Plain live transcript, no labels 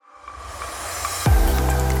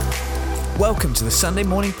Welcome to the Sunday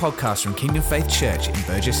morning podcast from Kingdom Faith Church in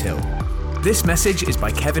Burgess Hill. This message is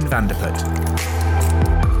by Kevin Vandeput.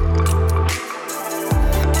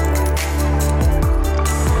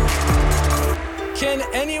 Can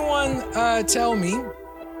anyone tell me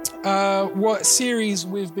what series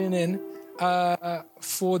we've been in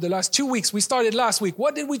for the last 2 weeks? We started last week.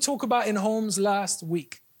 What did we talk about in homes last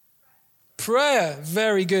week? Prayer.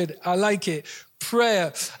 Very good. I like it.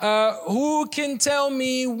 Prayer. Who can tell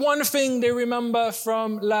me one thing they remember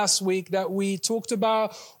from last week that we talked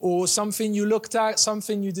about, or something you looked at,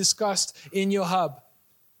 something you discussed in your hub?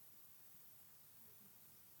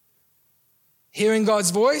 Hearing God's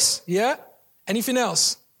voice? Yeah? Anything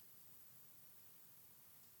else?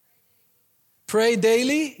 Pray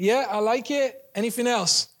daily? Yeah, I like it. Anything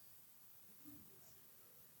else?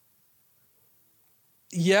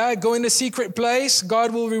 Yeah, go in the secret place.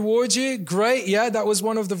 God will reward you. Great. Yeah, that was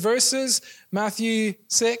one of the verses. Matthew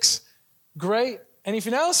 6. Great.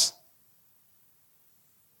 Anything else?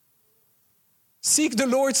 Seek the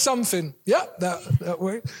Lord something. Yeah, that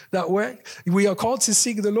worked. We are called to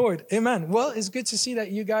seek the Lord. Amen. Well, it's good to see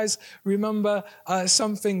that you guys remember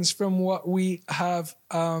some things from what we have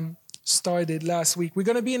started last week. We're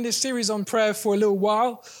going to be in this series on prayer for a little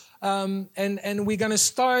while. And we're going to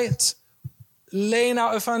start laying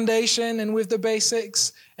out a foundation and with the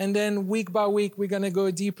basics. And then week by week, we're going to go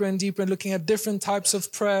deeper and deeper, looking at different types of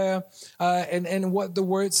prayer and what the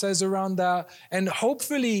word says around that. And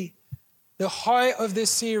hopefully, the heart of this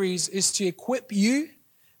series is to equip you,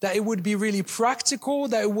 that it would be really practical,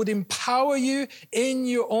 that it would empower you in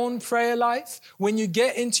your own prayer life. When you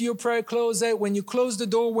get into your prayer closet, when you close the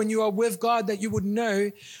door, when you are with God, that you would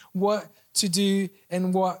know what to do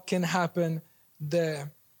and what can happen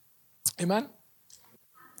there. Amen?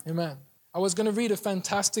 Amen. I was going to read a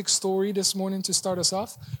fantastic story this morning to start us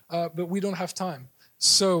off, but we don't have time.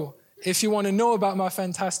 So if you want to know about my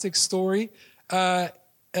fantastic story,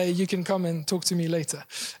 you can come and talk to me later.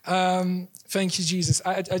 Thank you, Jesus.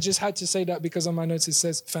 I just had to say that because on my notes it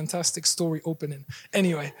says fantastic story opening.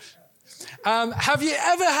 Anyway, have you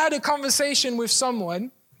ever had a conversation with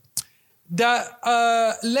someone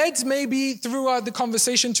that led maybe throughout the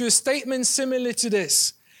conversation to a statement similar to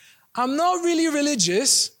this? I'm not really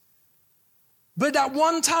religious, but that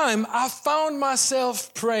one time I found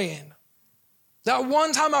myself praying. That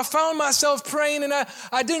one time I found myself praying and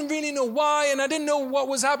I didn't really know why and I didn't know what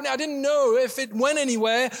was happening. I didn't know if it went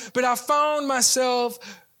anywhere, but I found myself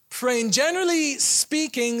praying. Generally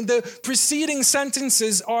speaking, the preceding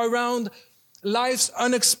sentences are around life's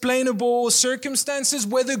unexplainable circumstances,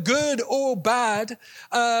 whether good or bad,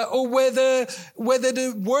 or whether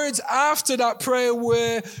the words after that prayer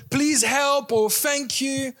were please help or thank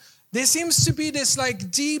you. There seems to be this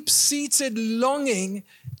like deep-seated longing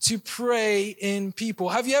to pray in people.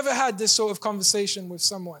 Have you ever had this sort of conversation with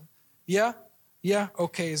someone? Yeah? Yeah?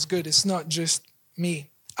 Okay, it's good. It's not just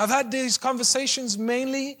me. I've had these conversations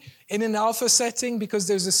mainly in an alpha setting because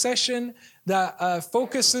there's a session that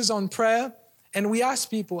focuses on prayer. And we ask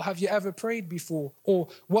people, have you ever prayed before? Or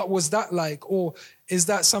what was that like? Or is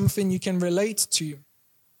that something you can relate to?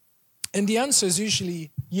 And the answer is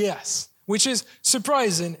usually yes, which is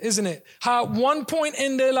surprising, isn't it? How at one point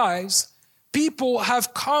in their lives, people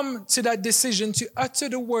have come to that decision to utter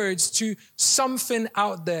the words to something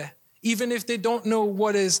out there, even if they don't know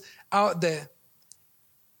what is out there.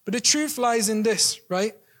 But the truth lies in this,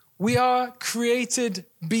 right? We are created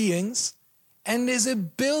beings. And there's a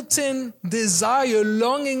built-in desire,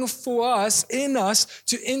 longing for us, in us,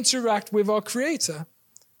 to interact with our Creator.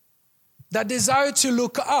 That desire to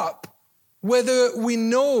look up, whether we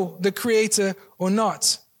know the Creator or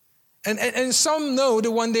not. And some know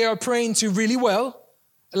the one they are praying to really well,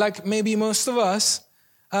 like maybe most of us.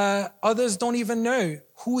 Others don't even know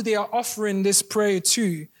who they are offering this prayer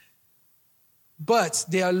to. But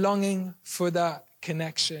they are longing for that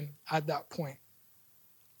connection at that point.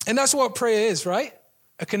 And that's what prayer is, right?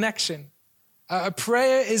 A connection. A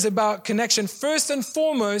prayer is about connection. First and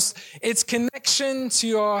foremost, it's connection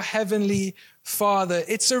to our Heavenly Father.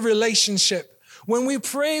 It's a relationship. When we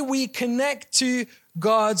pray, we connect to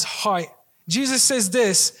God's heart. Jesus says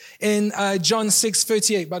this in John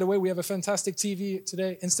 6:38. By the way, we have a fantastic TV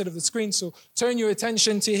today instead of the screen, so turn your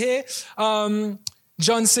attention to here. John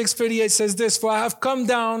 6:38 says this, "For I have come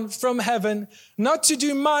down from heaven, not to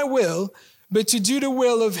do my will, but to do the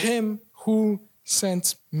will of him who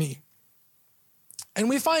sent me." And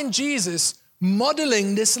we find Jesus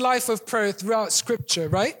modeling this life of prayer throughout Scripture,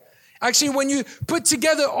 right? Actually, when you put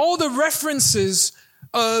together all the references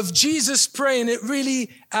of Jesus praying, it really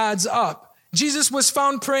adds up. Jesus was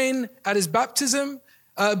found praying at his baptism,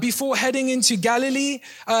 before heading into Galilee,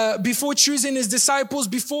 before choosing his disciples,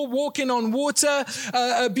 before walking on water,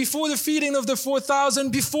 before the feeding of the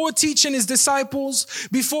 4,000, before teaching his disciples,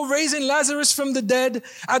 before raising Lazarus from the dead,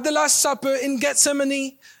 at the Last Supper, in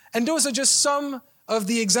Gethsemane. And those are just some of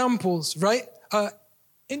the examples, right?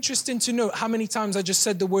 Interesting to note how many times I just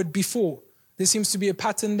said the word before. There seems to be a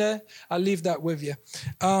pattern there. I'll leave that with you.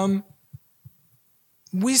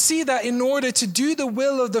 We see that in order to do the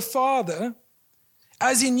will of the Father,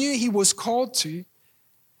 as he knew he was called to,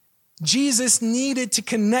 Jesus needed to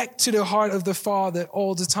connect to the heart of the Father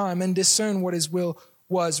all the time and discern what his will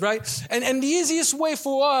was, right? And the easiest way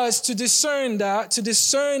for us to discern that, to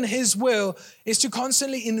discern his will, is to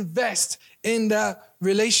constantly invest in that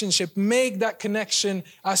relationship, make that connection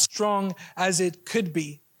as strong as it could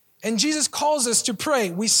be. And Jesus calls us to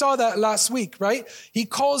pray. We saw that last week, right? He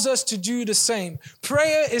calls us to do the same.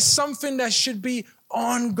 Prayer is something that should be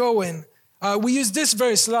ongoing. We used this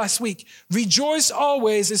verse last week. Rejoice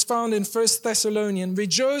always is found in 1 Thessalonians.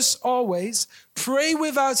 Rejoice always, pray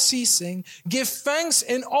without ceasing, give thanks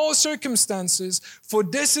in all circumstances, for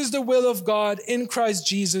this is the will of God in Christ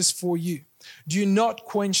Jesus for you. Do not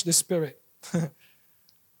quench the Spirit.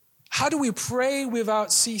 How do we pray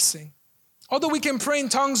without ceasing? Although we can pray in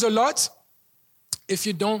tongues a lot, if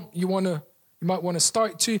you don't, you might want to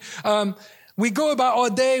start to. We go about our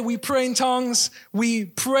day, we pray in tongues, we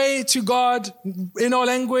pray to God in our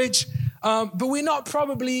language, but we're not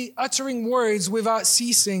probably uttering words without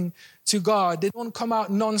ceasing to God. They don't come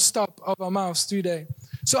out nonstop of our mouths, do they?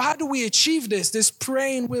 So how do we achieve this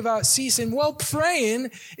praying without ceasing? Well,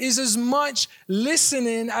 praying is as much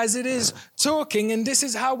listening as it is talking, and this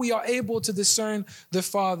is how we are able to discern the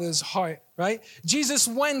Father's heart, right? Jesus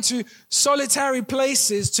went to solitary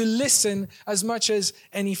places to listen as much as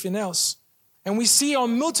anything else. And we see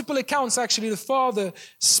on multiple accounts, actually, the Father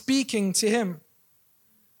speaking to him.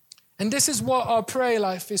 And this is what our prayer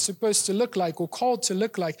life is supposed to look like, or called to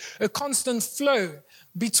look like, a constant flow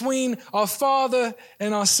between our Father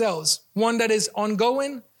and ourselves. One that is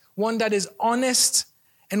ongoing, one that is honest,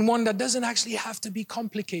 and one that doesn't actually have to be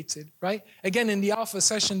complicated, right? Again, in the Alpha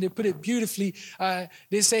session, they put it beautifully.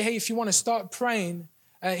 They say, hey, if you want to start praying,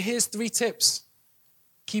 here's 3 tips.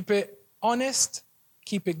 Keep it honest,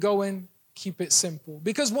 keep it going, keep it simple.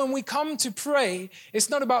 Because when we come to pray, it's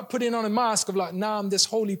not about putting on a mask of like, now I'm this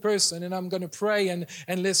holy person and I'm going to pray and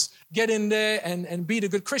let's get in there and be the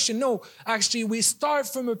good Christian. No, actually, we start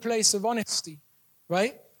from a place of honesty,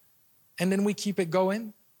 right? And then we keep it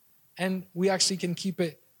going and we actually can keep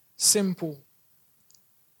it simple.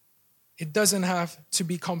 It doesn't have to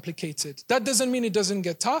be complicated. That doesn't mean it doesn't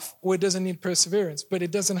get tough or it doesn't need perseverance, but it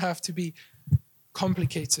doesn't have to be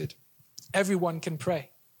complicated. Everyone can pray.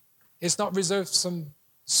 It's not reserved for some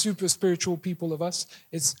super spiritual people of us.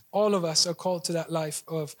 It's all of us are called to that life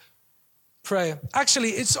of prayer. Actually,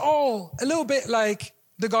 it's all a little bit like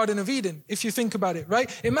the Garden of Eden, if you think about it, right?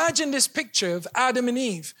 Imagine this picture of Adam and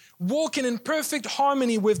Eve walking in perfect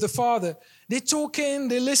harmony with the Father. They're talking,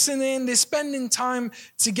 they're listening, they're spending time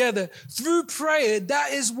together. Through prayer,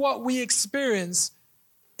 that is what we experience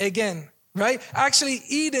again, right? Actually,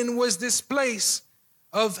 Eden was this place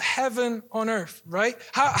of heaven on earth, right?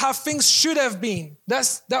 How things should have been.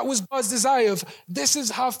 That was God's desire of this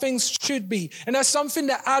is how things should be. And that's something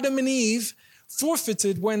that Adam and Eve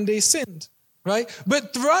forfeited when they sinned, right?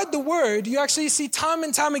 But throughout the word, you actually see time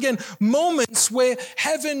and time again moments where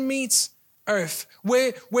heaven meets earth,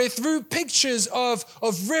 where through pictures of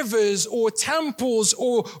rivers or temples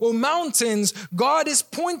or mountains, God is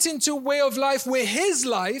pointing to a way of life where his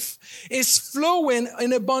life is flowing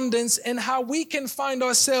in abundance and how we can find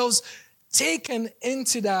ourselves taken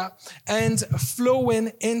into that and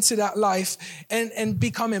flowing into that life and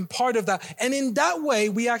becoming part of that. And in that way,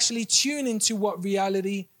 we actually tune into what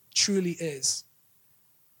reality truly is.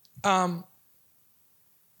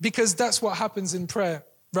 Because that's what happens in prayer.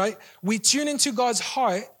 Right? We tune into God's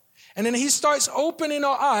heart, and then he starts opening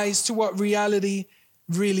our eyes to what reality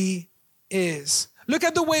really is. Look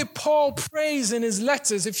at the way Paul prays in his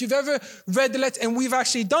letters. If you've ever read the letter, and we've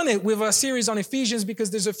actually done it with our series on Ephesians because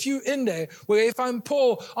there's a few in there where you find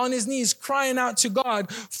Paul on his knees crying out to God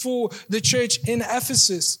for the church in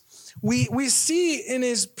Ephesus. We see in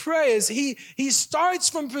his prayers, he starts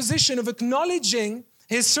from a position of acknowledging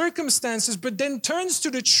his circumstances, but then turns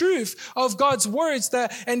to the truth of God's words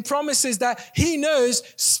and promises that he knows,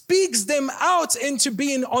 speaks them out into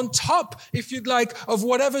being on top, if you'd like, of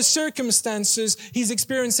whatever circumstances he's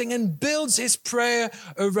experiencing and builds his prayer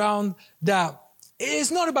around that.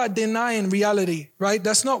 It's not about denying reality, right?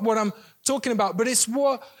 That's not what I'm talking about, but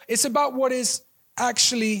it's about what is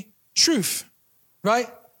actually truth, right?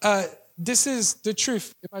 this is the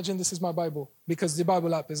truth. Imagine this is my Bible, because the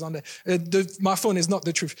Bible app is on there. My phone is not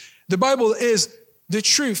the truth. The Bible is the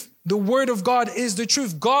truth. The Word of God is the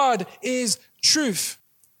truth. God is truth.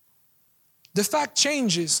 The fact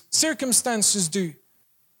changes. Circumstances do.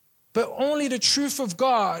 But only the truth of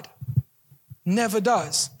God never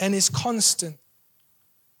does and is constant.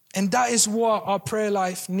 And that is what our prayer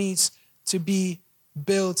life needs to be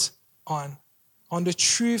built on the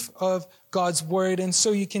truth of God's word. And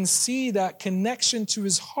so you can see that connection to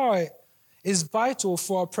his heart is vital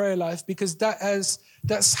for our prayer life, because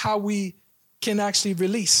that's how we can actually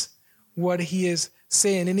release what he is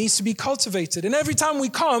saying. It needs to be cultivated. And every time we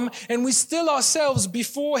come and we still ourselves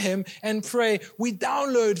before him and pray, we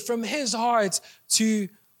download from his heart to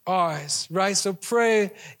ours, right? So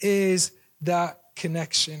prayer is that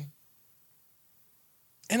connection.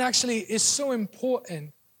 And actually, it's so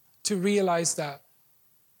important to realize that,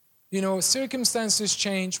 circumstances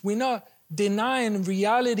change. We're not denying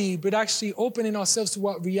reality, but actually opening ourselves to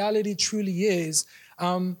what reality truly is.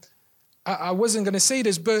 I wasn't going to say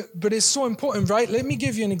this, but it's so important, right? Let me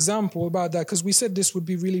give you an example about that, because we said this would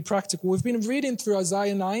be really practical. We've been reading through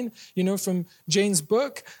Isaiah 9, from Jane's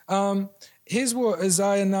book. Here's what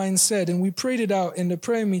Isaiah 9 said, and we prayed it out in the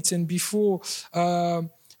prayer meeting before the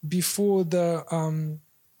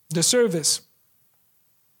service.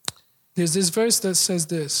 There's this verse that says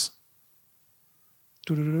this.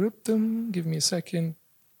 Give me a second.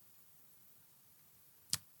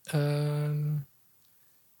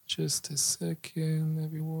 Just a second.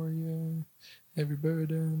 Every warrior, every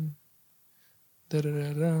burden.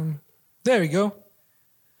 There we go.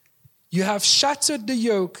 You have shattered the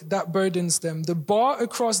yoke that burdens them, the bar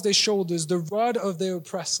across their shoulders, the rod of their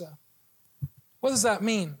oppressor. What does that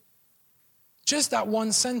mean? Just that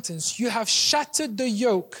one sentence. You have shattered the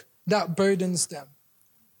yoke that burdens them.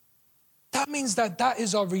 That means that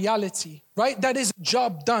is our reality, right? That is a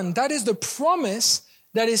job done. That is the promise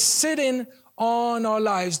that is sitting on our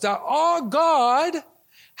lives, that our God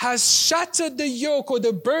has shattered the yoke or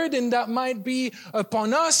the burden that might be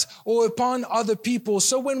upon us or upon other people.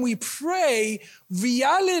 So when we pray,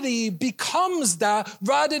 reality becomes that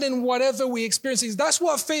rather than whatever we experience. That's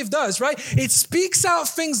what faith does, right? It speaks out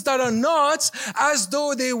things that are not as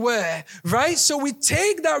though they were, right? So we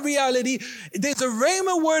take that reality. There's a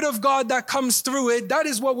rhema word of God that comes through it. That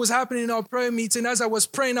is what was happening in our prayer meeting. As I was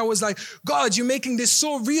praying, I was like, God, you're making this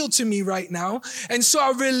so real to me right now. And so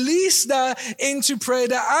I released that into prayer,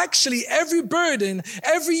 that actually every burden,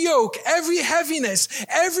 every yoke, every heaviness,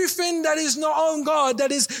 everything that is not on God,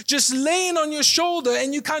 that is just laying on your shoulder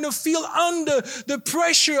and you kind of feel under the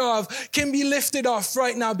pressure of, can be lifted off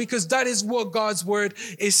right now, because that is what God's word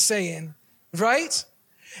is saying, right?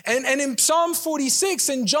 And in Psalm 46,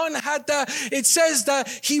 and John had that, it says that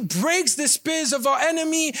he breaks the spears of our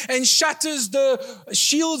enemy and shatters the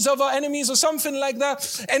shields of our enemies, or something like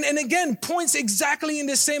that. And again, points exactly in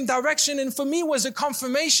the same direction. And for me was a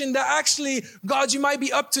confirmation that actually, God, you might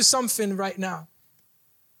be up to something right now.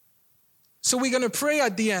 So we're going to pray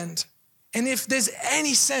at the end. And if there's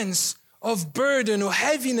any sense of burden or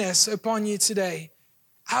heaviness upon you today,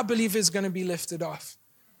 I believe it's going to be lifted off.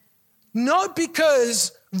 Not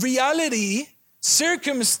because reality,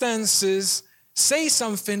 circumstances say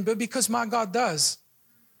something, but because my God does.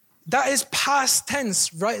 That is past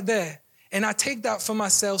tense right there. And I take that for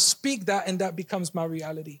myself, speak that, and that becomes my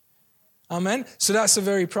reality. Amen? So that's a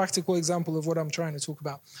very practical example of what I'm trying to talk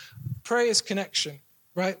about. Prayer is connection,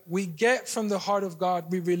 right? We get from the heart of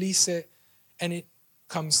God, we release it, and it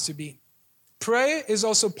comes to be. Prayer is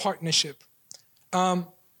also partnership.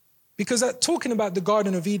 Because talking about the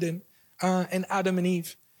Garden of Eden, and Adam and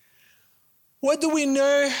Eve. What do we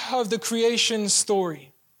know of the creation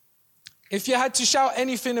story? If you had to shout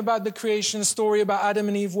anything about the creation story about Adam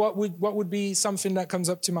and Eve, what would be something that comes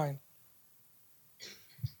up to mind?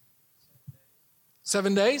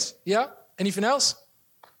 7 days? Yeah. Anything else?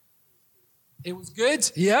 It was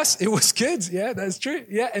good. Yes, it was good. Yeah, that's true.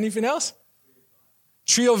 Yeah. Anything else?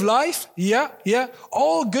 Tree of life. Yeah.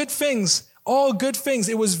 All good things. All good things.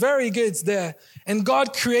 It was very good there. And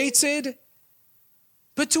God created.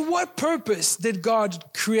 But to what purpose did God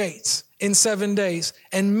create in 7 days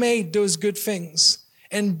and made those good things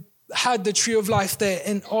and had the tree of life there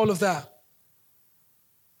and all of that?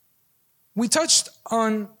 We touched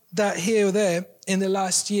on that here or there in the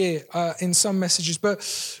last year in some messages. But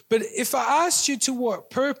if I asked you to what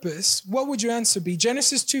purpose, what would your answer be?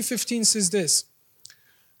 Genesis 2:15 says this.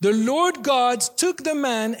 The Lord God took the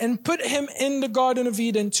man and put him in the Garden of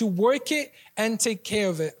Eden to work it and take care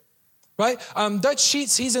of it. Right? Dutch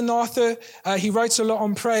Sheets, he's an author. He writes a lot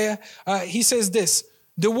on prayer. He says this.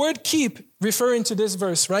 The word keep, referring to this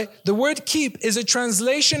verse, right? The word keep is a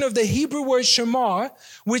translation of the Hebrew word shamar,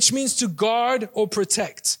 which means to guard or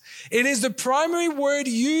protect. It is the primary word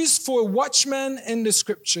used for watchman in the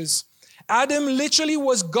scriptures. Adam literally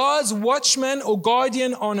was God's watchman or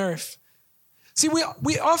guardian on earth. See,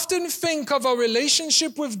 we often think of our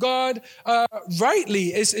relationship with God rightly.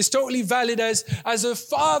 It's totally valid as a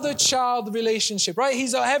father-child relationship, right?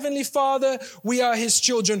 He's our heavenly father. We are his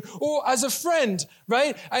children. Or as a friend,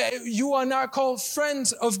 right? You are now called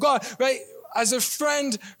friends of God, right? As a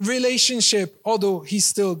friend relationship, although he's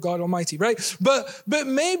still God Almighty, right? But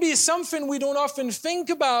maybe something we don't often think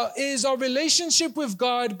about is our relationship with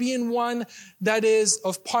God being one that is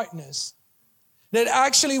of partners. That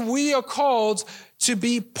actually we are called to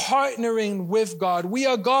be partnering with God. We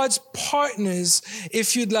are God's partners,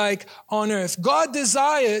 if you'd like, on earth. God's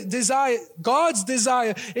desire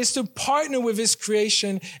is to partner with his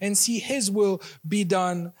creation and see his will be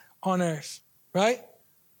done on earth, right?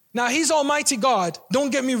 Now, he's Almighty God. Don't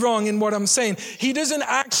get me wrong in what I'm saying. He doesn't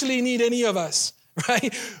actually need any of us.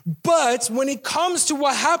 Right? But when it comes to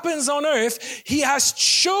what happens on earth, he has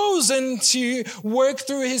chosen to work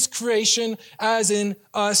through his creation as in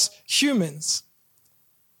us humans.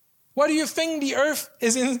 Why do you think the earth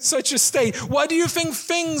is in such a state? Why do you think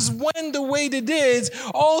things went the way they did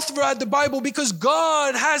all throughout the Bible? Because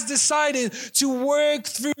God has decided to work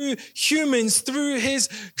through humans, through his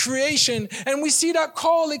creation. And we see that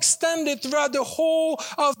call extended throughout the whole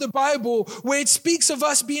of the Bible, where it speaks of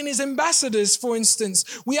us being his ambassadors, for instance.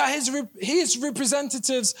 We are his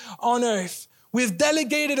representatives on earth with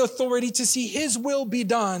delegated authority to see his will be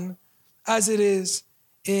done as it is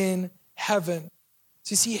in heaven.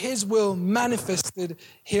 To see his will manifested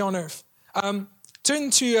here on earth. Turn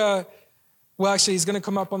to, actually, it's going to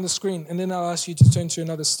come up on the screen, and then I'll ask you to turn to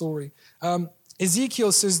another story.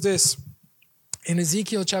 Ezekiel says this in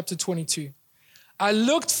Ezekiel chapter 22. I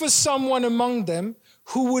looked for someone among them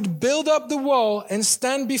who would build up the wall and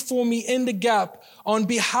stand before me in the gap on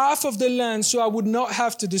behalf of the land so I would not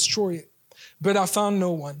have to destroy it. But I found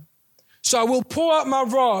no one. So I will pour out my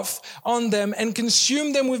wrath on them and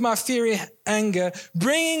consume them with my fiery anger,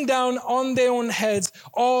 bringing down on their own heads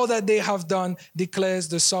all that they have done, declares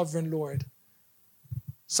the sovereign Lord.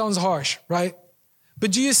 Sounds harsh, right?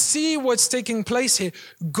 But do you see what's taking place here?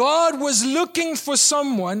 God was looking for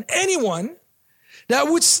someone, anyone, that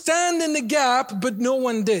would stand in the gap, but no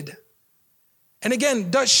one did. And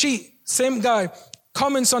again, Dutch Sheet, same guy,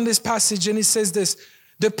 comments on this passage and he says this.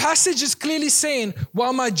 The passage is clearly saying,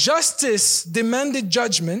 while my justice demanded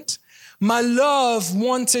judgment, my love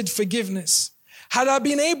wanted forgiveness. Had I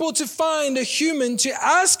been able to find a human to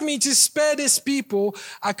ask me to spare this people,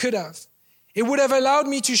 I could have. It would have allowed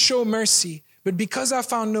me to show mercy. But because I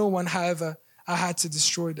found no one, however, I had to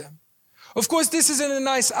destroy them. Of course, this isn't a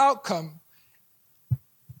nice outcome.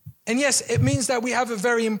 And yes, it means that we have a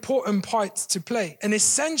very important part to play, an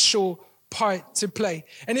essential part to play.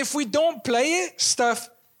 And if we don't play it, stuff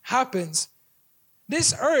happens.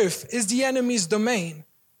 This earth is the enemy's domain,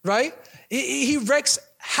 right? He wreaks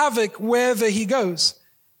havoc wherever he goes.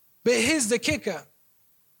 But here's the kicker.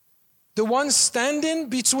 The one standing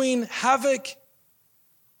between havoc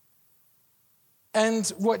and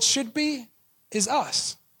what should be is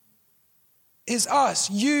us. Is us,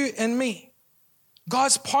 you and me.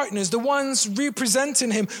 God's partners, the ones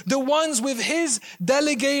representing him, the ones with his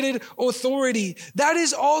delegated authority. That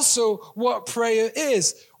is also what prayer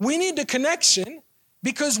is. We need the connection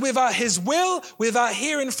because without his will, without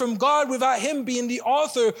hearing from God, without him being the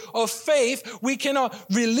author of faith, we cannot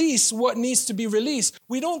release what needs to be released.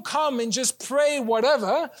 We don't come and just pray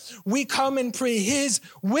whatever. We come and pray his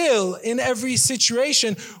will in every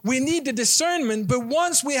situation. We need the discernment, but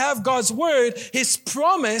once we have God's word, his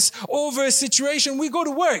promise over a situation, we go to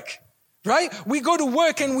work. Right? We go to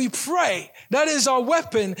work and we pray. That is our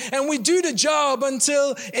weapon. And we do the job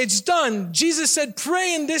until it's done. Jesus said,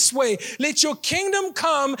 pray in this way. Let your kingdom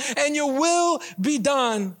come and your will be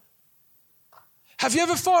done. Have you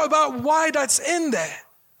ever thought about why that's in there?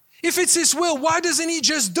 If it's his will, why doesn't he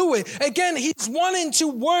just do it? Again, he's wanting to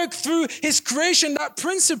work through his creation. That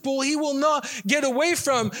principle he will not get away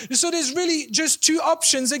from. So there's really just two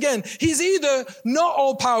options. Again, he's either not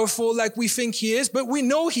all powerful like we think he is, but we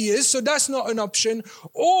know he is, so that's not an option.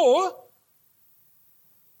 Or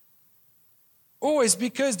it's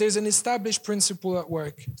because there's an established principle at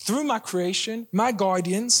work. Through my creation, my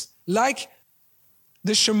guardians, like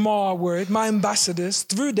the Shema word, my ambassadors,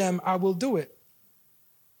 through them I will do it.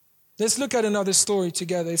 Let's look at another story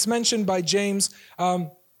together. It's mentioned by James.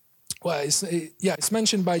 It's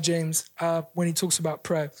mentioned by James when he talks about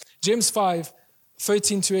prayer. James 5,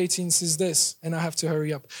 13 to 18 says this, and I have to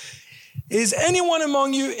hurry up. Is anyone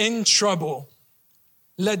among you in trouble?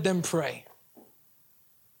 Let them pray.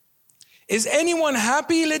 Is anyone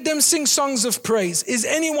happy? Let them sing songs of praise. Is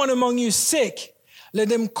anyone among you sick? Let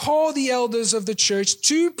them call the elders of the church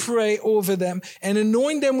to pray over them and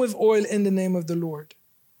anoint them with oil in the name of the Lord.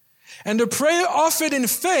 And the prayer offered in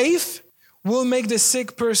faith will make the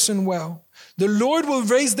sick person well. The Lord will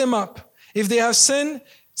raise them up. If they have sinned,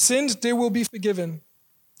 they will be forgiven.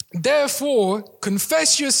 Therefore,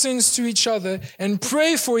 confess your sins to each other and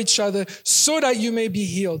pray for each other so that you may be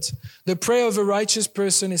healed. The prayer of a righteous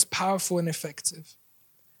person is powerful and effective.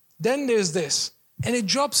 Then there's this, and it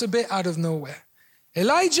drops a bit out of nowhere.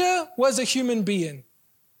 Elijah was a human being.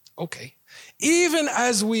 Okay. Even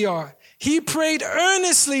as we are. He prayed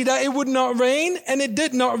earnestly that it would not rain, and it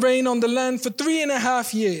did not rain on the land for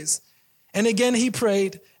 3.5 years. And again he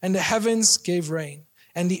prayed, and the heavens gave rain,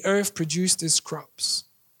 and the earth produced its crops.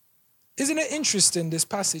 Isn't it interesting, this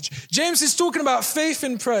passage? James is talking about faith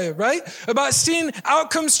in prayer, right? About seeing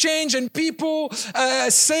outcomes change and people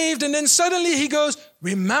saved. And then suddenly he goes,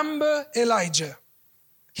 remember Elijah.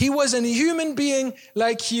 He was a human being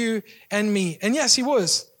like you and me. And yes, he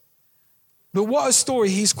was. But what a story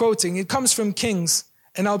he's quoting. It comes from Kings.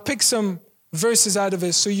 And I'll pick some verses out of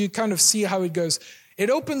it so you kind of see how it goes.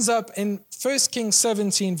 It opens up in 1 Kings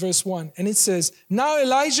 17, verse 1. And it says, now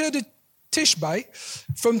Elijah the Tishbite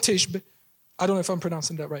from Tishbe, I don't know if I'm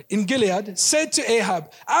pronouncing that right, in Gilead, said to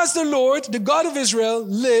Ahab, as the Lord, the God of Israel,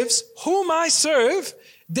 lives, whom I serve,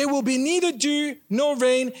 there will be neither dew nor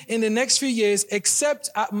rain in the next few years except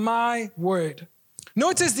at my word.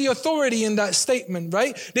 Notice the authority in that statement,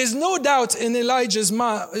 right? There's no doubt in Elijah's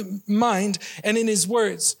mind and in his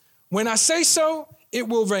words. When I say so, it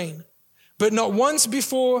will rain. But not once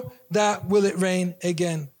before that will it rain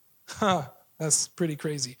again. That's pretty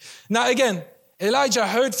crazy. Now again, Elijah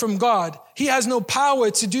heard from God. He has no power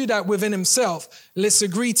to do that within himself. Let's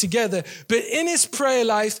agree together. But in his prayer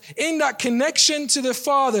life, in that connection to the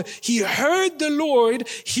Father, he heard the Lord.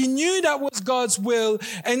 He knew that was God's will.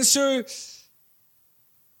 And so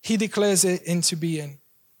he declares it into being.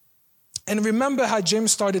 And remember how Jim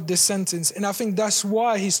started this sentence. And I think that's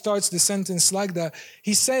why he starts the sentence like that.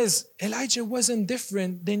 He says, Elijah wasn't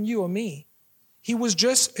different than you or me. He was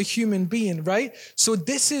just a human being, right? So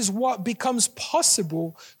this is what becomes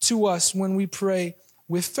possible to us when we pray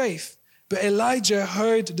with faith. But Elijah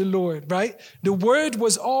heard the Lord, right? The word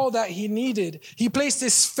was all that he needed. He placed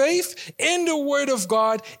his faith in the word of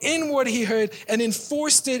God, in what he heard, and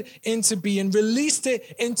enforced it into being, released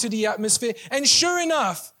it into the atmosphere. And sure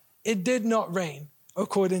enough, it did not rain,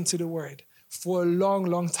 according to the word, for a long,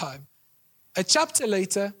 long time. A chapter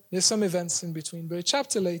later, there's some events in between, but a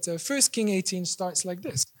chapter later, 1 Kings 18 starts like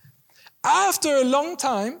this. After a long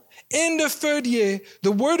time, in the 3rd year,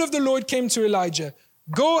 the word of the Lord came to Elijah.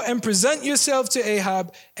 Go and present yourself to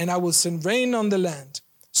Ahab, and I will send rain on the land.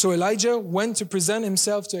 So Elijah went to present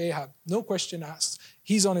himself to Ahab. No question asked.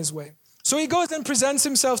 He's on his way. So he goes and presents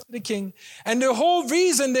himself to the king. And the whole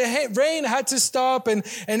reason the rain had to stop and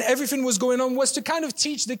everything was going on was to kind of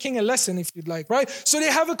teach the king a lesson, if you'd like, right? So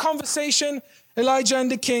they have a conversation, Elijah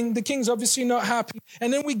and the king. The king's obviously not happy.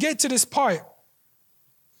 And then we get to this part.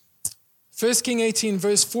 1 Kings 18,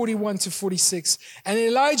 verse 41 to 46. And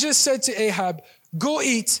Elijah said to Ahab, go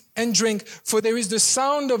eat and drink, for there is the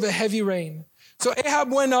sound of a heavy rain. So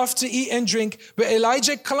Ahab went off to eat and drink, but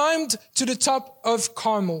Elijah climbed to the top of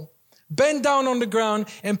Carmel, bent down on the ground,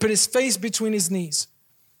 and put his face between his knees.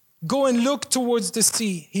 Go and look towards the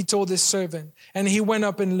sea, he told his servant. And he went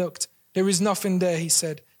up and looked. There is nothing there, he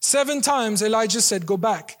said. 7 times Elijah said, go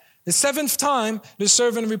back. The 7th time, the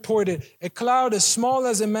servant reported, a cloud as small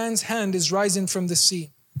as a man's hand is rising from the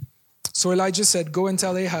sea. So Elijah said, go and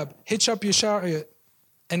tell Ahab, hitch up your chariot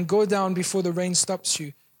and go down before the rain stops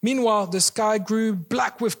you. Meanwhile, the sky grew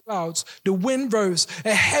black with clouds. The wind rose.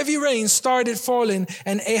 A heavy rain started falling,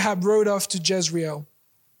 and Ahab rode off to Jezreel.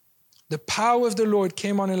 The power of the Lord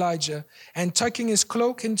came on Elijah, and tucking his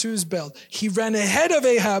cloak into his belt, he ran ahead of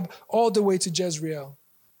Ahab all the way to Jezreel.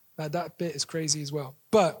 Now, that bit is crazy as well.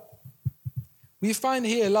 But we find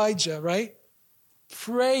here Elijah, right,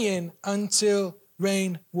 praying until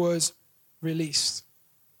rain was released.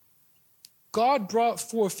 God brought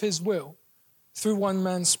forth his will through one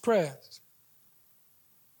man's prayers.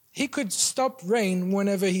 He could stop rain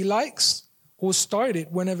whenever he likes or start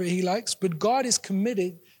it whenever he likes, but God is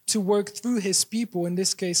committed to work through his people, in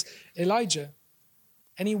this case, Elijah.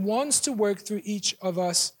 And he wants to work through each of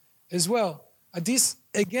us as well. This,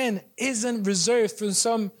 again, isn't reserved for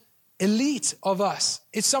some elite of us.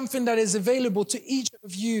 It's something that is available to each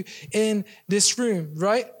of you in this room,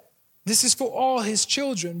 right? This is for all his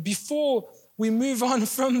children. Before we move on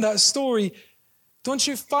from that story, don't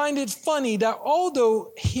you find it funny that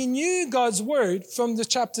although he knew God's word from the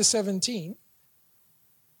chapter 17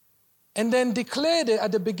 and then declared it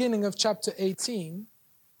at the beginning of chapter 18,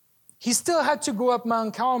 he still had to go up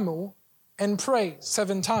Mount Carmel and pray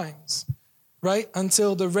 7 times, right?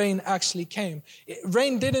 Until the rain actually came.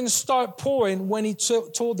 Rain didn't start pouring when he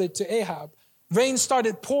told it to Ahab. Rain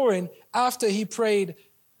started pouring after he prayed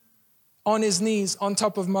on his knees on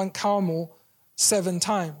top of Mount Carmel 7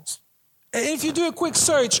 times. And if you do a quick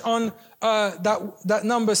search on that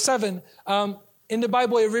number 7, in the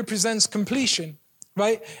Bible it represents completion,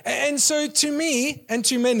 right? And so to me, and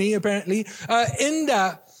to many apparently, in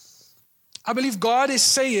that, I believe God is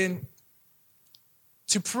saying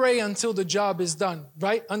to pray until the job is done,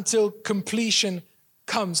 right? Until completion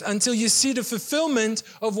comes, until you see the fulfillment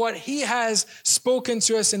of what he has spoken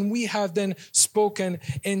to us and we have then spoken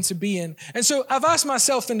into being. And so I've asked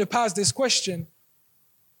myself in the past this question: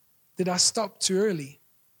 did I stop too early?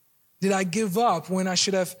 Did I give up when I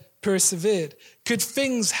should have persevered? Could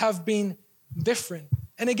things have been different?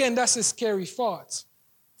 And again, that's a scary thought,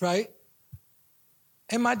 right?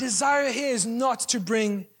 And my desire here is not to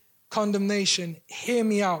bring condemnation, hear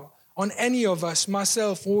me out, on any of us,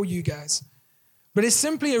 myself or you guys. But it's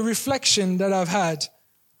simply a reflection that I've had,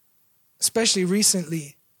 especially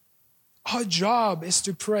recently. Our job is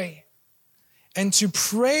to pray. And to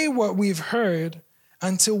pray what we've heard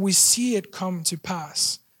until we see it come to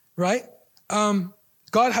pass, right?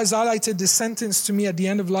 God has highlighted this sentence to me at the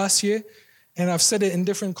end of last year, and I've said it in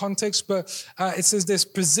different contexts, but it says this: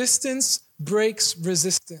 persistence breaks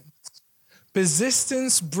resistance.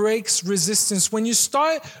 Persistence breaks resistance. When you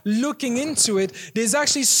start looking into it, there's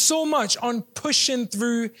actually so much on pushing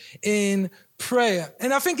through in prayer.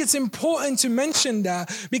 And I think it's important to mention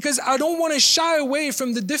that because I don't want to shy away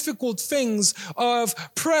from the difficult things of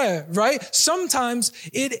prayer, right? Sometimes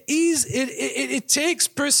it takes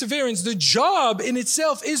perseverance. The job in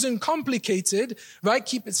itself isn't complicated, right?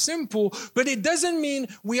 Keep it simple, but it doesn't mean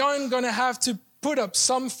we aren't going to have to put up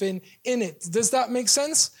something in it. Does that make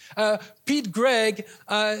sense? Pete Gregg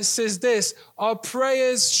says this: our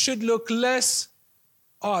prayers should look less,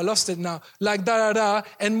 I lost it now, like da-da-da,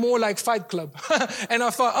 and more like Fight Club. And I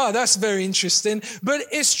thought, that's very interesting. But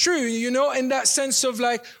it's true, in that sense of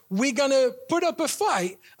like, we're going to put up a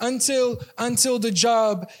fight until the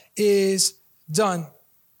job is done.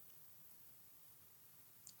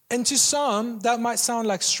 And to some, that might sound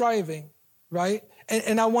like striving, right?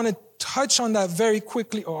 And I want to touch on that very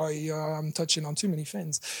quickly. I'm touching on too many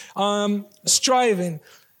things. Striving.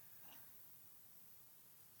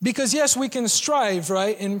 Because yes, we can strive,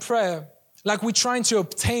 right, in prayer, like we're trying to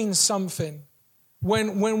obtain something.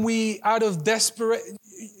 When we, out of desperate,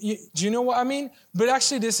 do you know what I mean? But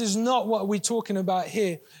actually, this is not what we're talking about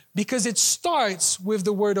here, because it starts with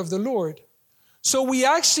the word of the Lord. So we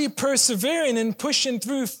actually persevering and pushing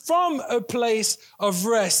through from a place of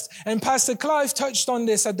rest. And Pastor Clive touched on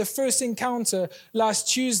this at the first encounter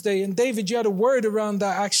last Tuesday. And David, you had a word around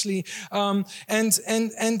that actually. And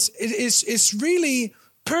it's really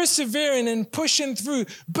persevering and pushing through.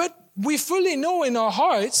 But we fully know in our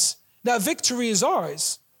hearts that victory is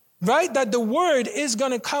ours. Right? That the word is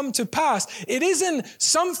going to come to pass. It isn't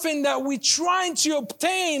something that we're trying to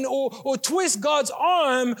obtain or twist God's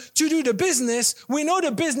arm to do the business. We know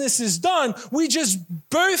the business is done. We're just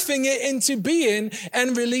birthing it into being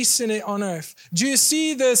and releasing it on earth. Do you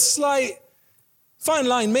see the slight fine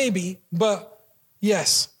line? Maybe, but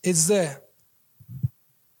yes, it's there.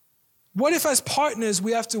 What if as partners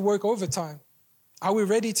we have to work overtime? Are we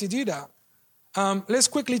ready to do that? Let's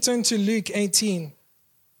quickly turn to Luke 18.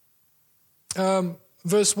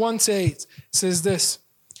 Verse 1-8 says this: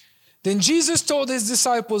 Then Jesus told his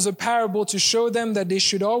disciples a parable to show them that they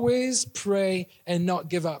should always pray and not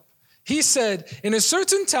give up. He said, in a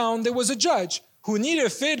certain town there was a judge who neither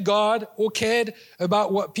feared God or cared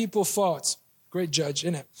about what people thought. Great judge,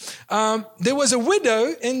 isn't it? There was a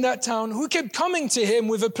widow in that town who kept coming to him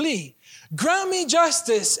with a plea: grant me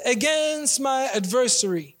justice against my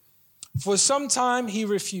adversary. For some time he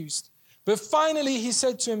refused. But finally he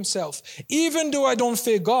said to himself, even though I don't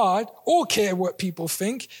fear God or care what people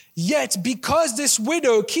think, yet because this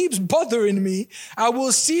widow keeps bothering me, I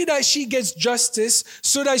will see that she gets justice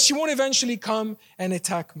so that she won't eventually come and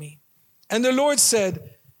attack me. And the Lord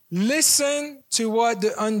said, listen to what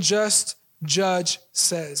the unjust judge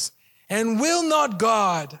says. And will not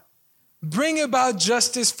God bring about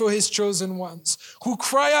justice for his chosen ones who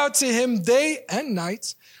cry out to him day and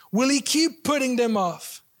night? Will he keep putting them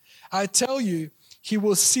off? I tell you, he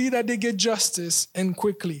will see that they get justice and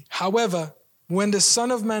quickly. However, when the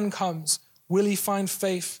Son of Man comes, will he find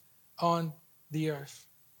faith on the earth?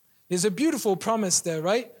 There's a beautiful promise there,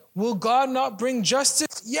 right? Will God not bring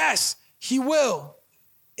justice? Yes, he will.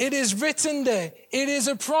 It is written there. It is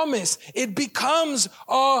a promise. It becomes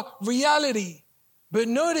our reality. But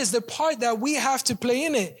notice the part that we have to play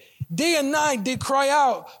in it. Day and night, they cry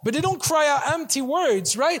out, but they don't cry out empty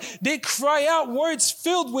words, right? They cry out words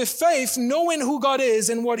filled with faith, knowing who God is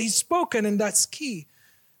and what he's spoken, and that's key.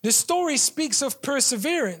 The story speaks of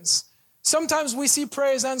perseverance. Sometimes we see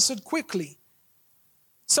prayers answered quickly.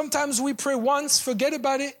 Sometimes we pray once, forget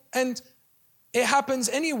about it, and it happens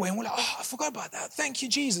anyway. And we're like, oh, I forgot about that. Thank you,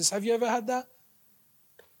 Jesus. Have you ever had that?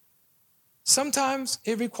 Sometimes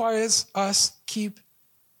it requires us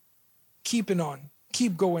keeping on,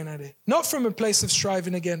 keep going at it. Not from a place of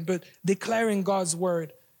striving again, but declaring God's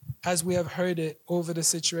word as we have heard it over the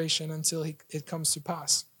situation until it comes to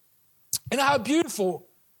pass. And how beautiful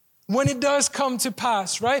when it does come to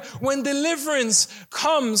pass, right? When deliverance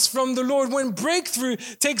comes from the Lord, when breakthrough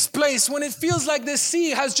takes place, when it feels like the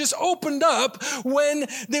sea has just opened up, when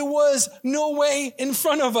there was no way in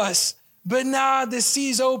front of us. But now the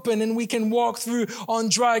sea's open and we can walk through on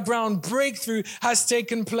dry ground. Breakthrough has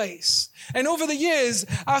taken place. And over the years,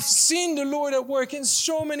 I've seen the Lord at work in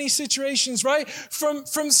so many situations, right? From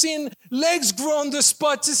seeing legs grow on the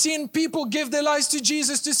spot, to seeing people give their lives to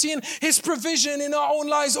Jesus, to seeing his provision in our own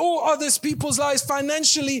lives or others people's lives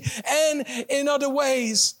financially and in other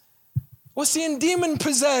ways. Or seeing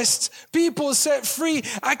demon-possessed people set free.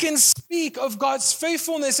 I can speak of God's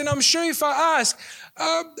faithfulness. And I'm sure if I ask,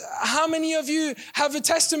 how many of you have a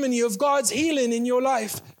testimony of God's healing in your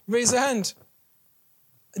life? Raise a hand.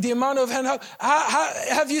 The amount of hand.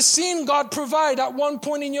 Have you seen God provide at one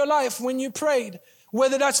point in your life when you prayed?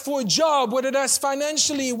 Whether that's for a job, whether that's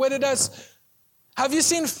financially, whether that's... Have you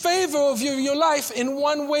seen favor of your life in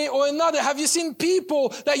one way or another? Have you seen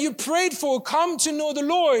people that you prayed for come to know the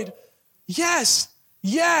Lord? Yes,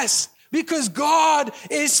 because God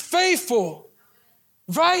is faithful,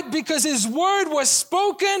 right? Because his word was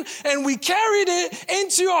spoken and we carried it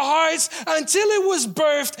into our hearts until it was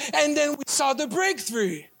birthed, and then we saw the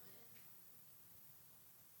breakthrough.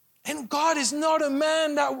 And God is not a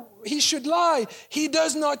man that he should lie. He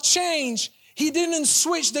does not change. He didn't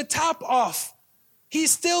switch the tap off.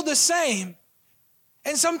 He's still the same.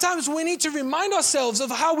 And sometimes we need to remind ourselves of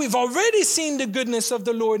how we've already seen the goodness of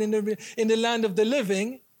the Lord in the land of the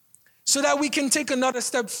living, so that we can take another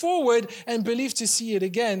step forward and believe to see it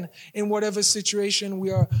again in whatever situation we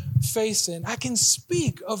are facing. I can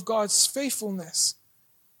speak of God's faithfulness,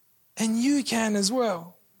 and you can as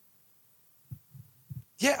well.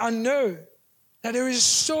 Yet I know that there is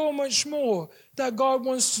so much more that God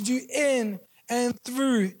wants to do in and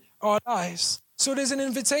through our lives. So there's an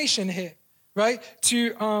invitation here, right?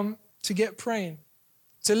 To get praying,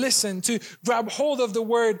 to listen, to grab hold of the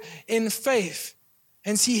word in faith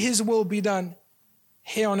and see his will be done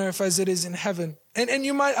here on earth as it is in heaven. And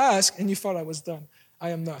you might ask, and you thought I was done. I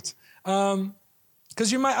am not.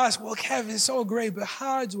 Because you might ask, well, Kev, it's all great, but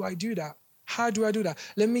how do I do that? How do I do that?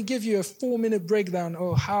 Let me give you a 4-minute breakdown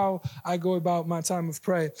of how I go about my time of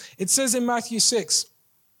prayer. It says in Matthew 6,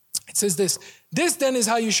 it says this then is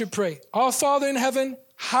how you should pray. Our Father in heaven,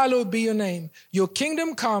 hallowed be your name. Your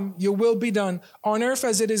kingdom come, your will be done on earth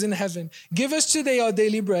as it is in heaven. Give us today our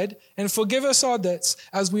daily bread, and forgive us our debts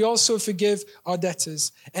as we also forgive our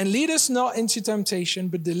debtors. And lead us not into temptation,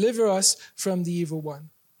 but deliver us from the evil one.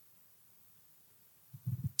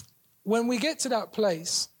 When we get to that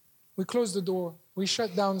place, we close the door, we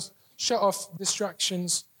shut off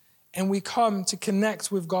distractions, and we come to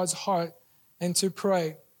connect with God's heart and to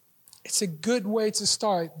pray. It's a good way to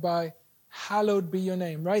start by hallowed be your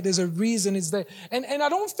name, right? There's a reason it's there. And I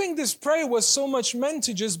don't think this prayer was so much meant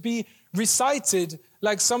to just be recited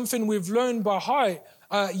like something we've learned by heart.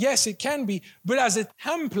 Yes, it can be, but as a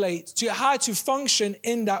template to how to function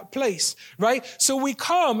in that place, right? So we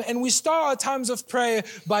come and we start our times of prayer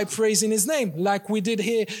by praising his name, like we did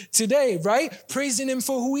here today, right? Praising him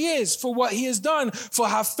for who he is, for what he has done, for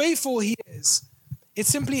how faithful he is. It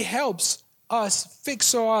simply helps us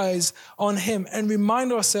fix our eyes on him and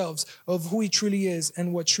remind ourselves of who he truly is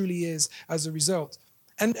and what truly is as a result.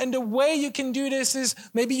 And the way you can do this is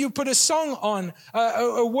maybe you put a song on,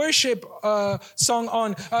 a worship song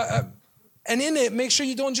on, and in it, make sure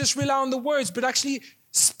you don't just rely on the words, but actually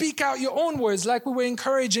speak out your own words like we were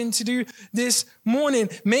encouraging to do this morning.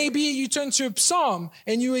 Maybe you turn to a psalm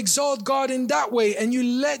and you exalt God in that way and you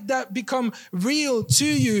let that become real to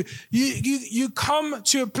you. You come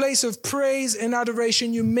to a place of praise and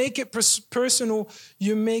adoration. You make it personal.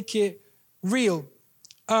 You make it real.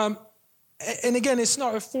 And again, it's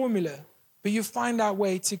not a formula. but you find that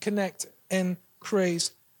way to connect and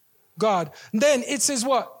praise God. Then it says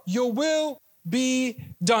what? Your will be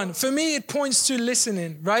done. For me, it points to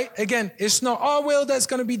listening, right? Again, it's not our will that's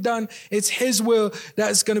going to be done. It's his will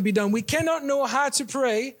that's going to be done. We cannot know how to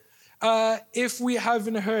pray if we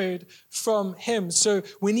haven't heard from him. So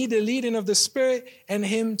we need the leading of the Spirit and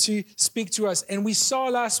him to speak to us. And we saw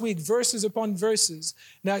last week verses upon verses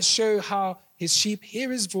that show how his sheep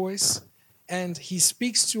hear his voice and he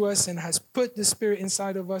speaks to us and has put the Spirit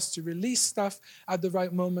inside of us to release stuff at the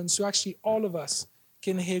right moment. So actually all of us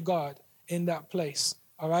can hear God in that place,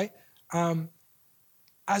 all right?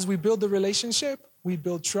 As we build the relationship, we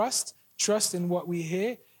build trust in what we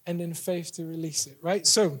hear, and then faith to release it, right?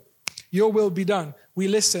 So your will be done. We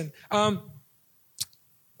listen.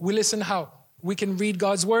 We listen how? We can read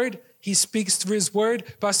God's word. He speaks through his word.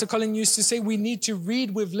 Pastor Colin used to say we need to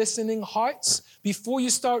read with listening hearts. Before you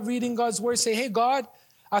start reading God's word, say, hey, God,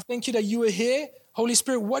 I thank you that you are here. Holy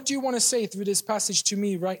Spirit, what do you want to say through this passage to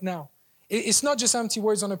me right now? It's not just empty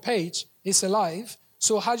words on a page. It's alive.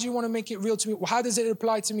 So how do you want to make it real to me? How does it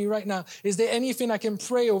apply to me right now? Is there anything I can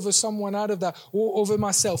pray over someone out of that or over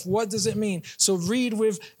myself? What does it mean? So read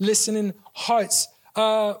with listening hearts.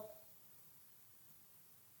 God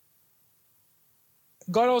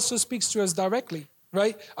also speaks to us directly,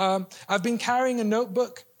 right? I've been carrying a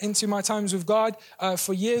notebook into my times with God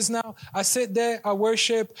for years now. I sit there, I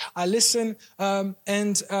worship, I listen,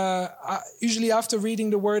 and usually after reading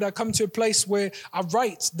the word, I come to a place where I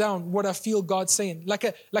write down what I feel God saying, like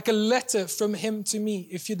a letter from him to me,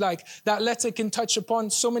 if you'd like. That letter can touch upon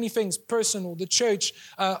so many things, personal, the church,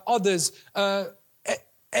 others,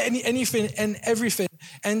 anything and everything.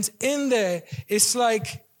 And in there, it's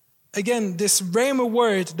like, again, this rhema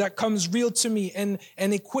word that comes real to me and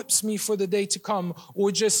equips me for the day to come,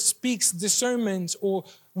 or just speaks discernment or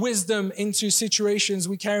wisdom into situations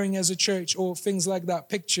we're carrying as a church, or things like that,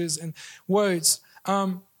 pictures and words.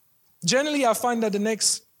 Generally, I find that in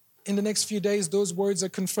the next few days, those words are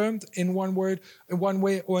confirmed in one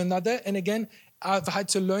way or another. And again, I've had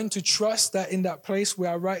to learn to trust that in that place where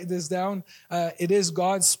I write this down, it is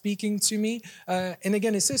God speaking to me. And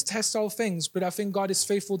again, it says test all things, but I think God is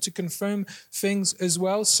faithful to confirm things as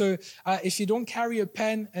well. So if you don't carry a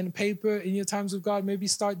pen and paper in your times with God, maybe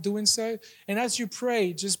start doing so. And as you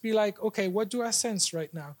pray, just be like, okay, what do I sense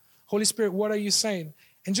right now? Holy Spirit, what are you saying?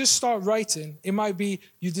 And just start writing. It might be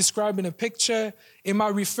you describing a picture. It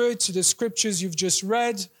might refer to the scriptures you've just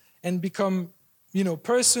read and become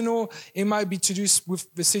personal. It might be to do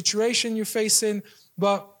with the situation you're facing,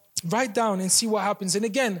 but write down and see what happens. And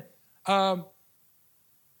again,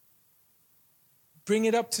 bring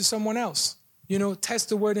it up to someone else. Test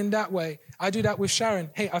the word in that way. I do that with Sharon.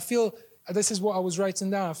 Hey, I feel this is what I was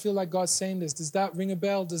writing down. I feel like God's saying this. Does that ring a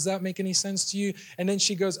bell? Does that make any sense to you? And then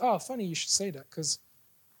she goes, oh, funny you should say that, because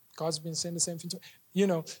God's been saying the same thing to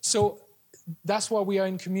me. So that's why we are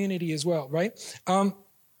in community as well, right?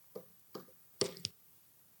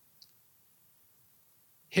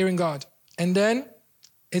 Hearing God. And then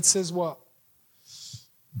it says what?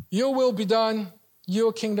 Your will be done,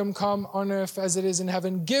 your kingdom come on earth as it is in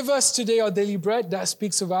heaven. Give us today our daily bread. That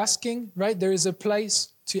speaks of asking, right? There is a place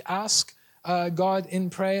to ask God in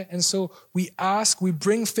prayer. And so we ask, we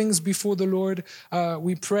bring things before the Lord.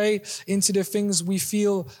 We pray into the things we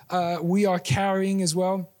feel we are carrying as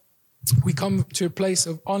well. We come to a place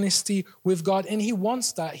of honesty with God, and he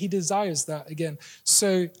wants that. He desires that again.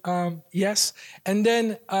 So, yes. And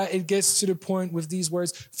then it gets to the point with these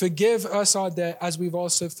words, forgive us our debt as we've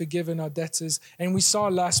also forgiven our debtors. And we saw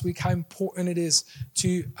last week how important it is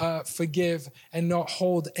to forgive and not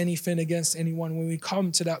hold anything against anyone when we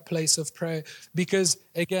come to that place of prayer. Because,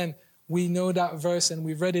 again, we know that verse, and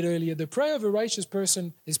we've read it earlier. The prayer of a righteous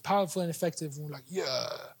person is powerful and effective. And we're like, yeah.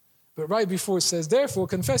 But right before it says, therefore,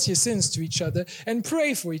 confess your sins to each other and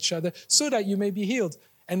pray for each other so that you may be healed.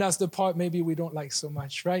 And that's the part maybe we don't like so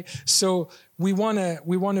much, right? So we want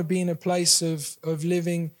to be in a place of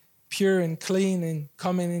living pure and clean and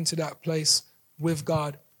coming into that place with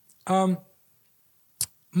God.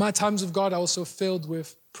 My times with God are also filled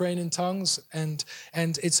with praying in tongues, and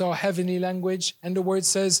it's our heavenly language. And the word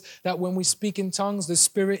says that when we speak in tongues, the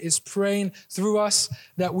Spirit is praying through us,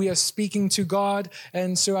 that we are speaking to God.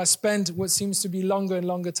 And so I spend what seems to be longer and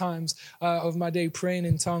longer times of my day praying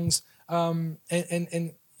in tongues. And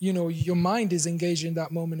your mind is engaged in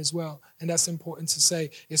that moment as well. And that's important to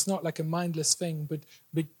say. It's not like a mindless thing, but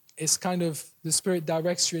it's kind of the Spirit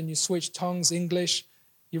directs you and you switch tongues, English.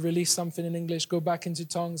 You release something in English, go back into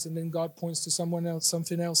tongues, and then God points to someone else,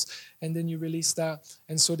 something else, and then you release that.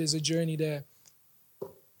 And so there's a journey there.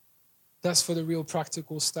 That's for the real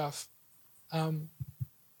practical stuff.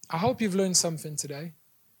 I hope you've learned something today,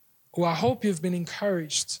 or I hope you've been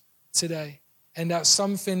encouraged today, and that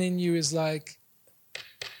something in you is like,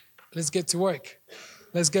 let's get to work.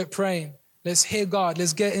 Let's get praying. Let's hear God.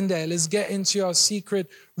 Let's get in there. Let's get into our secret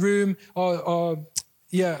room or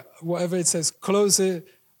whatever it says. Close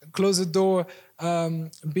the door,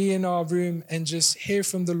 be in our room and just hear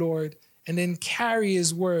from the Lord and then carry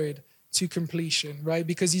his word to completion, right?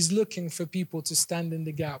 Because he's looking for people to stand in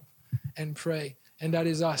the gap and pray. And that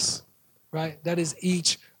is us, right? That is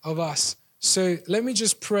each of us. So let me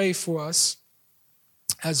just pray for us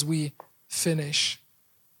as we finish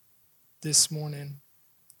this morning.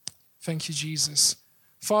 Thank you, Jesus.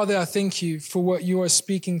 Father, I thank you for what you are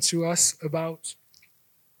speaking to us about.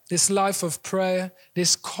 This life of prayer,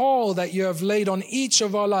 this call that you have laid on each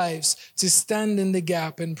of our lives to stand in the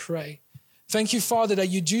gap and pray. Thank you, Father, that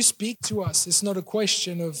you do speak to us. It's not a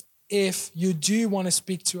question of if. You do want to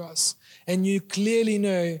speak to us, and you clearly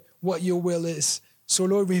know what your will is. So,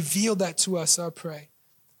 Lord, reveal that to us, I pray.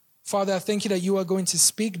 Father, I thank you that you are going to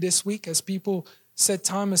speak this week as people set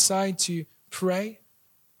time aside to pray,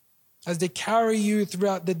 as they carry you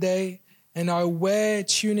throughout the day and are aware,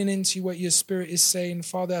 tuning into what your Spirit is saying.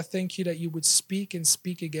 Father, I thank you that you would speak and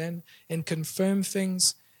speak again and confirm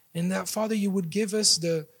things, and that, Father, you would give us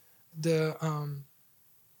the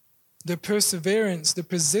perseverance, the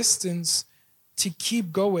persistence to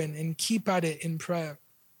keep going and keep at it in prayer.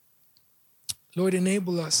 Lord,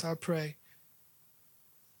 enable us, I pray,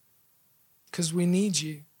 because we need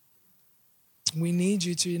you. We need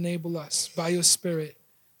you to enable us by your Spirit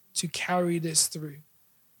to carry this through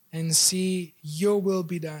and see your will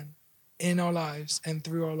be done in our lives and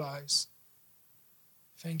through our lives.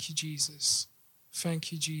 Thank you, Jesus.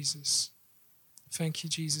 Thank you, Jesus. Thank you,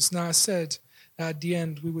 Jesus. Now, I said that at the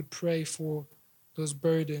end we would pray for those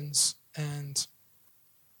burdens and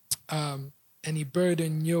any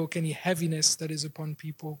burden, yoke, any heaviness that is upon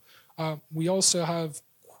people. We also have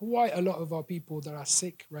quite a lot of our people that are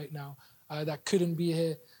sick right now that couldn't be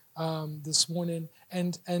here this morning.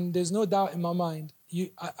 And there's no doubt in my mind,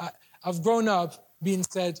 I've grown up being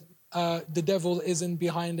said the devil isn't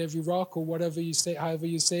behind every rock, or whatever you say, however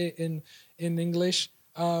you say it in English.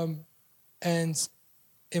 And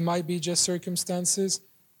it might be just circumstances,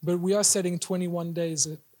 but we are setting 21 days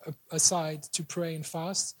aside to pray and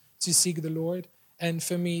fast, to seek the Lord. And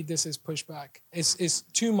for me, this is pushback. It's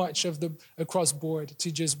too much of the across board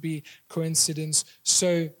to just be coincidence.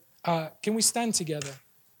 So can we stand together?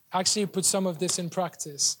 Actually put some of this in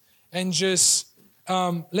practice and just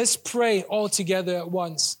let's pray all together at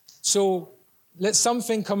once. So let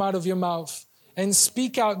something come out of your mouth and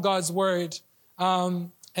speak out God's word.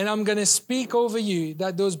 And I'm going to speak over you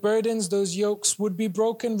that those burdens, those yokes would be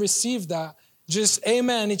broken. Receive that. Just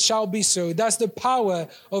amen, it shall be so. That's the power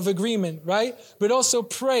of agreement, right? But also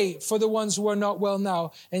pray for the ones who are not well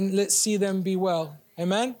now, and let's see them be well.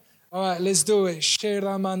 Amen? All right, let's do it.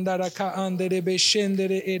 Shera mandara ka andere be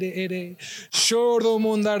shendere ere ere. Shoro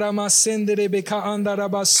mundara masendere be ka andara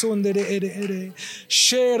basundere ere ere.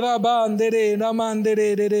 Shera bandere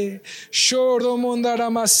ramandere ere. Shoro mundara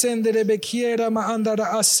masendere be kiera ma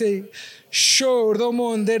andara ase. Shoro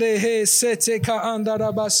mondere he sete ka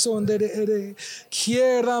andara basundere ere.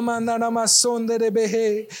 Kiera mandara masundere be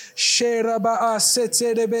he. Shera ba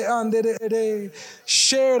asete be andere ere.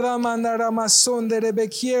 Shera mandara masundere be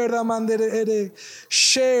kiera mandere ere.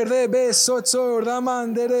 Shere be soto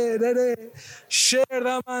ramandere ere.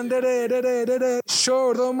 Shera mandere ere.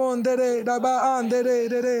 Shoro mondere raba andere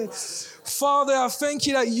ere. Father, I thank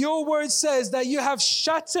you that your word says that you have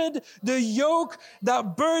shattered the yoke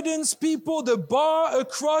that burdens people, the bar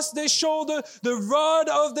across their shoulder, the rod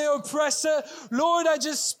of their oppressor. Lord, I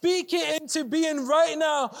just speak it into being right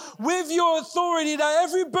now with your authority, that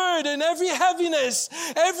every burden, every heaviness,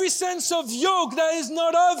 every sense of yoke that is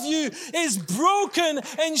not of you is broken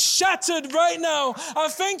and shattered right now. I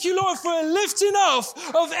thank you, Lord, for a lifting off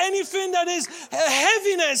of anything that is a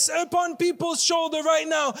heaviness upon people's shoulder right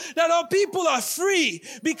now, that our people are free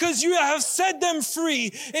because you have set them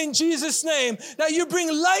free in Jesus' name, that you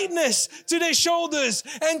bring lightness to their shoulders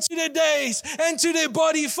and to their days and to their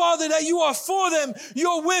body, Father, that you are for them,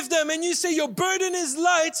 you're with them, and you say your burden is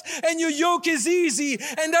light and your yoke is easy,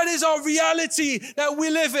 and that is our reality that we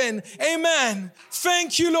live in. Amen.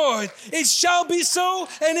 Thank you, Lord. It shall be so,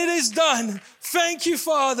 and it is done. Thank you,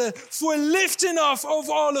 Father, for lifting off of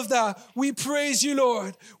all of that. We praise you,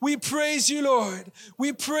 Lord. We praise you, Lord.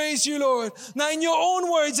 We praise you, Lord. Now, in your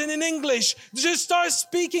own words and in English, just start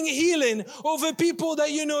speaking healing over people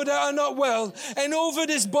that you know that are not well and over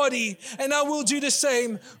this body. And I will do the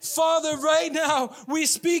same. Father, right now, we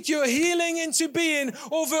speak your healing into being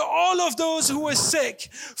over all of those who are sick.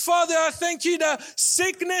 Father, I thank you that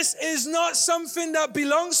sickness is not something that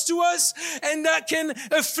belongs to us and that can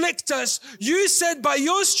afflict us. You said by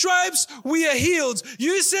your stripes we are healed.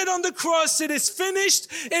 You said on the cross it is finished,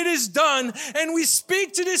 it is done. And we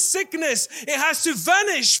speak to this sickness. It has to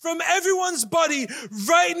vanish from everyone's body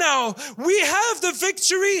right now. We have the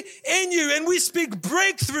victory in you, and we speak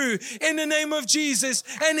breakthrough in the name of Jesus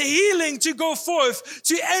and healing to go forth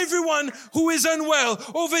to everyone who is unwell.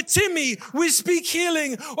 Over Timmy, we speak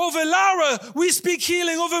healing. Over Laura, we speak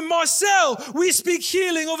healing. Over Marcel, we speak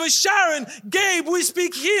healing. Over Sharon, Gabe, we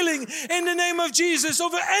speak healing in the name of Jesus.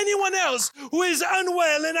 Over anyone else who is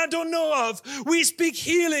unwell and I don't know of, we speak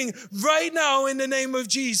healing right now in the name of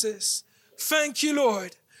Jesus. Thank you,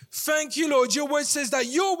 Lord. Thank you, Lord. Your word says that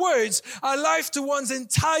your words are life to one's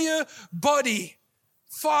entire body.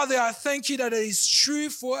 Father, I thank you that it is true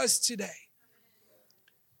for us today.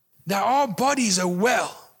 That our bodies are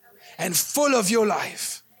well and full of your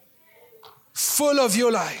life. Full of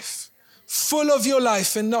your life. Full of your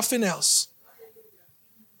life and nothing else.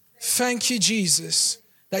 Thank you, Jesus,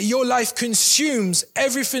 that your life consumes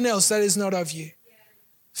everything else that is not of you.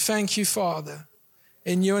 Thank you, Father.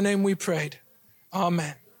 In your name we prayed.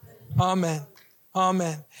 Amen. Amen.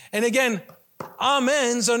 Amen. And again,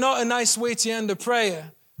 amens are not a nice way to end a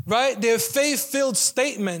prayer, right? They're a faith-filled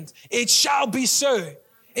statement. It shall be so.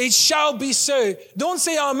 It shall be so. Don't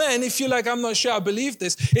say amen if you're like, I'm not sure I believe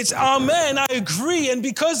this. It's amen, I agree. And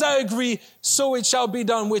because I agree, so it shall be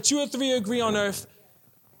done. Where 2 or 3 agree on earth.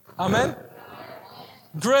 Amen?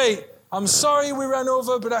 Great. I'm sorry we ran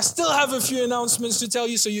over, but I still have a few announcements to tell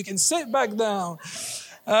you so you can sit back down.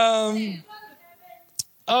 All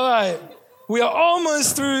right. We are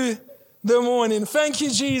almost through the morning. Thank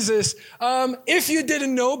you, Jesus. If you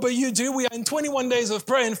didn't know, but you do, we are in 21 days of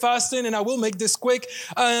prayer and fasting, and I will make this quick.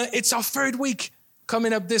 It's our 3rd week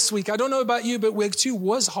coming up this week. I don't know about you, but week 2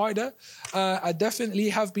 was harder. I definitely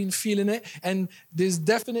have been feeling it, and there's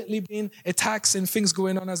definitely been attacks and things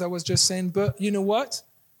going on, as I was just saying. But you know what?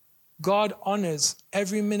 God honors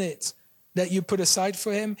every minute that you put aside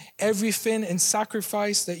for him, everything and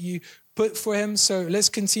sacrifice that you put for him. So let's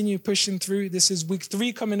continue pushing through. This is week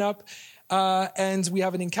 3 coming up. And we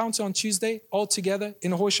have an encounter on Tuesday all together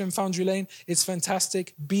in Horsham Foundry Lane. It's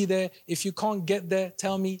fantastic. Be there. If you can't get there,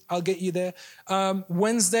 tell me. I'll get you there.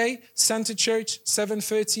 Wednesday, Center Church,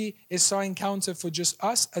 7:30 is our encounter for just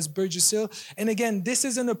us as Burgess Hill. And again, this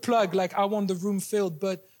isn't a plug like I want the room filled,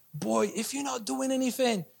 but boy, if you're not doing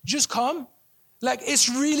anything, just come. Like, it's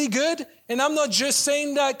really good. And I'm not just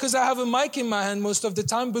saying that because I have a mic in my hand most of the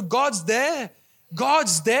time, but God's there.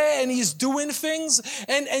 God's there and he's doing things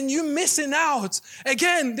and you missing out.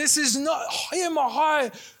 Again, this is not him or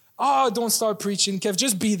her. Oh, don't start preaching, Kev.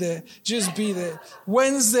 Just be there. Just be there.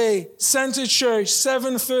 Wednesday, Center Church,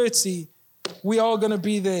 7:30. We are going to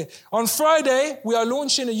be there. On Friday, we are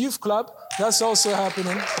launching a youth club. That's also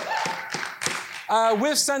happening.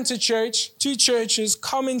 With Center Church, 2 churches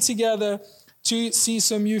coming together to see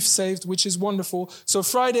some youth saved, which is wonderful. So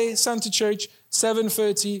Friday, Center Church,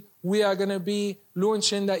 7:30, we are going to be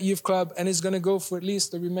launching that youth club, and it's going to go for at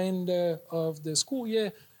least the remainder of the school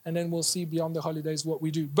year, and then we'll see beyond the holidays what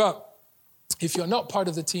we do. But if you're not part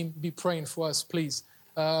of the team, be praying for us, please.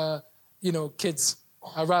 Kids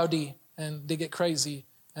are rowdy, and they get crazy,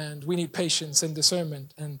 and we need patience and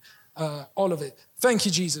discernment, and all of it. Thank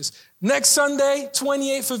you, Jesus. Next Sunday,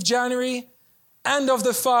 28th of January, end of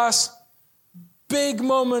the fast, big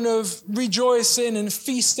moment of rejoicing and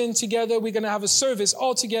feasting together. We're going to have a service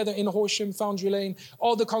all together in Horsham Foundry Lane.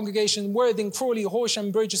 All the congregation, Worthing, Crawley,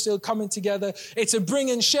 Horsham, Burgess Hill coming together. It's a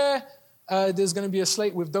bring and share. There's going to be a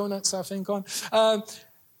slate with donuts, I think, on. Oh,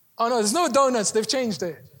 no, there's no donuts. They've changed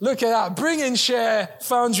it. Look at that. Bring and share,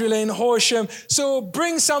 Foundry Lane, Horsham. So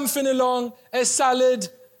bring something along, a salad,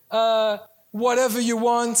 whatever you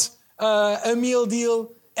want, a meal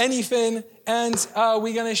deal, anything. And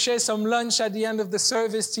we're going to share some lunch at the end of the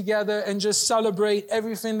service together and just celebrate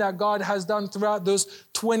everything that God has done throughout those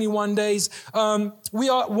 21 days. We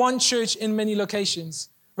are one church in many locations,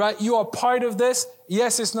 right? You are part of this.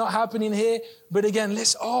 Yes, it's not happening here. But again,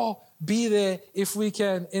 let's all be there if we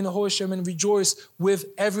can in Horsham and rejoice with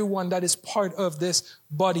everyone that is part of this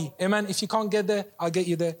body. Amen. If you can't get there, I'll get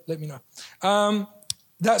you there. Let me know.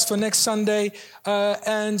 That's for next Sunday.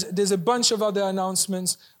 And there's a bunch of other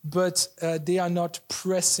announcements, but they are not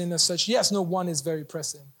pressing as such. Yes, no, one is very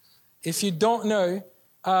pressing. If you don't know,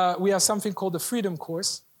 we have something called the Freedom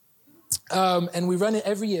Course. And we run it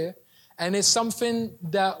every year. And it's something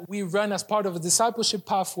that we run as part of a discipleship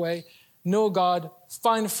pathway. Know God,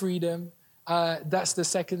 find freedom. That's the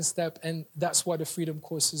second step. And that's why the Freedom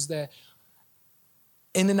Course is there.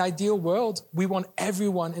 In an ideal world, we want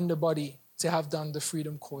everyone in the body to have done the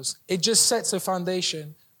Freedom Course. It just sets a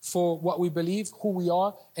foundation for what we believe, who we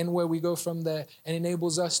are, and where we go from there, and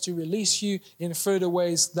enables us to release you in further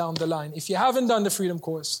ways down the line. If you haven't done the Freedom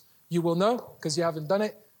Course, you will know because you haven't done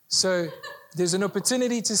it. So there's an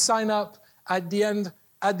opportunity to sign up at the end.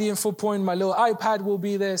 At the info point, my little iPad will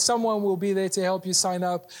be there. Someone will be there to help you sign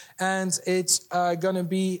up. And it's going to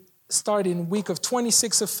be starting week of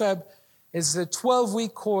 26th of Feb. It's a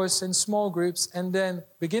 12-week course in small groups. And then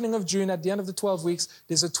beginning of June, at the end of the 12 weeks,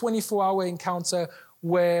 there's a 24-hour encounter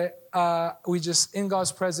where we just, in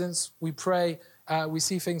God's presence, we pray, we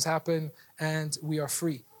see things happen, and we are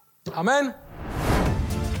free. Amen.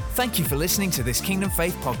 Thank you for listening to this Kingdom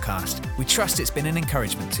Faith podcast. We trust it's been an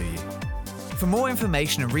encouragement to you. For more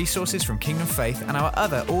information and resources from Kingdom Faith and our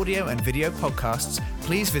other audio and video podcasts,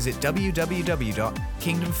 please visit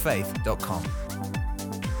www.kingdomfaith.com.